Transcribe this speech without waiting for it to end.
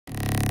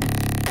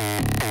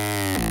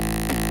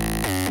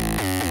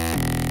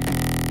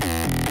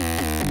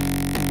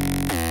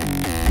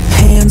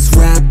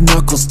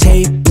knuckles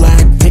taped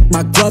black. Pick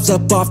my gloves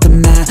up off the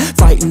mat.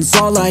 Fighting's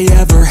all I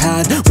ever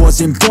had.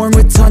 Wasn't born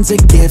with tons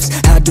of gifts.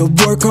 Had to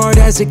work hard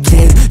as a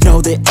kid.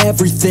 Know that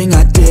everything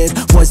I did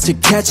was to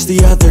catch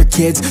the other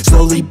kids.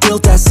 Slowly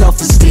built that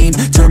self-esteem.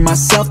 Turned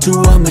myself to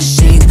a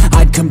machine.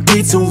 I'd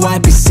compete so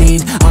I'd be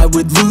seen. I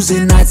would lose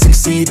and I'd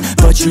succeed,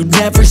 but you'd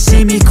never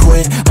see me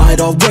quit. I'd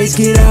always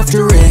get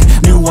after it.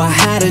 Knew I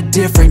had a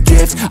different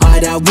gift.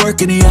 I'd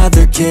outwork any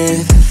other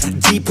kid.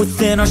 Deep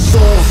within our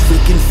souls, we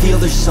can feel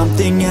there's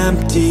something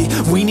empty.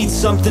 We need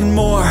something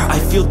more. I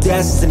feel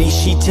destiny,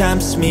 she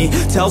tempts me.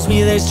 Tells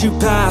me there's two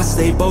paths,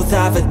 they both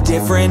have a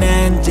different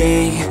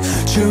ending.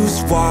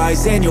 Choose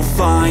wise and you'll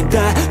find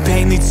that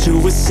pain leads to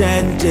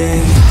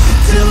ascending.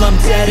 Till I'm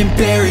dead and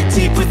buried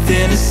deep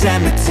within a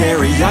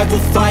cemetery, I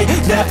will fight,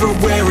 never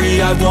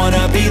weary, I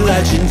wanna be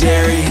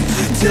legendary.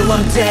 Till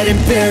I'm dead and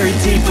buried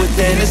deep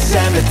within a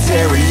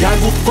cemetery, I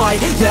will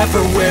fight,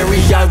 never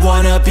weary, I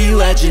wanna be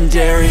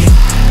legendary.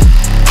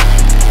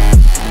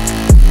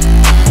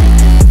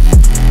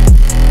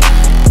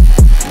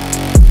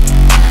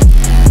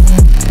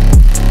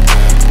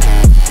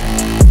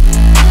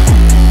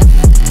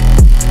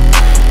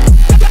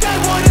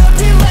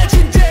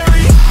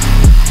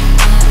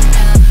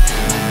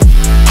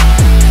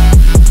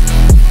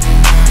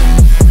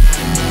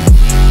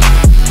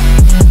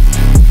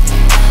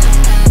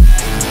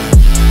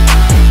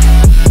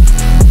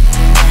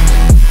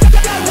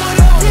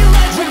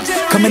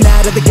 Coming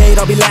out of the gate,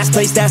 I'll be last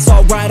place, that's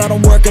alright. I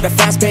don't work at a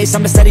fast pace,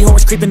 I'm a steady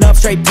horse creeping up,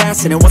 straight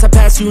passing. And once I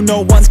pass you,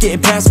 no one's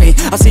getting past me.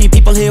 I've seen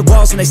people hit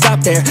walls and they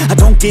stop there. I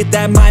don't get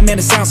that mind, man,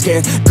 it sounds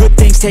scared. Good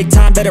things take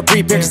time, better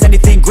prepare, cause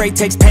anything great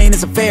takes pain,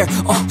 it's unfair.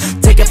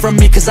 Take it from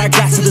me, cause I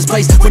got to this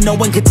place where no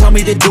one can tell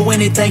me to do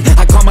anything.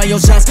 I call my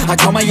own shots, I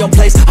call my own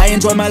place. I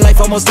enjoy my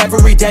life almost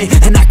every day,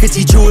 and I could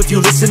teach you if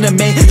you listen to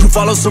me. You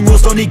follow some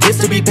rules, don't need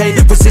gifts to be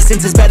paid.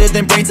 Persistence is better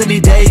than brains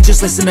any day.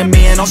 Just listen to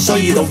me and I'll show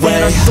you the way.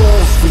 In our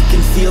souls, we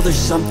can feel there's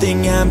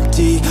something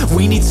empty.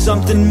 We need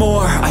something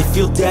more. I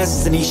feel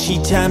destiny,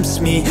 she tempts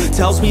me.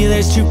 Tells me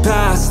there's two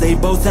paths, they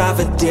both have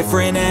a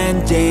different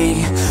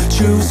ending.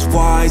 Choose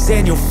wise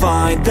and you'll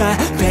find that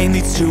pain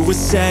leads to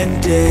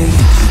ascending.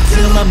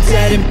 Till I'm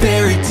dead and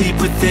buried deep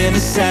within a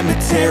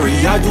cemetery,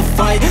 I will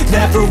fight,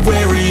 never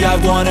weary, I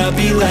wanna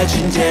be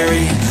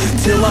legendary.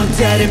 Till I'm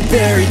dead and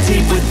buried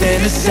deep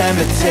within a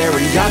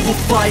cemetery, I will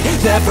fight,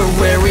 never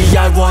weary,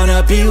 I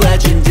wanna be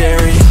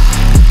legendary.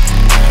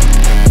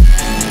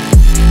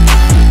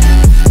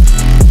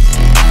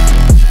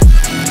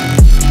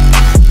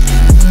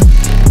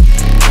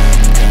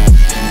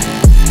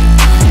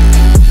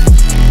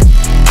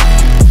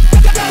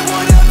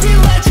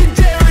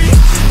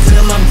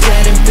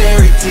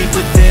 Deep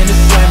within a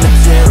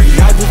cemetery,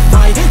 I will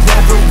fight,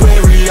 never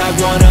weary, I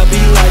wanna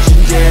be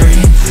legendary.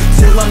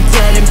 Till I'm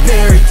dead and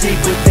buried deep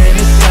within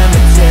a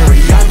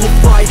cemetery, I will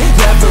fight,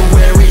 never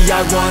weary,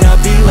 I wanna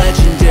be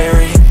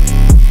legendary.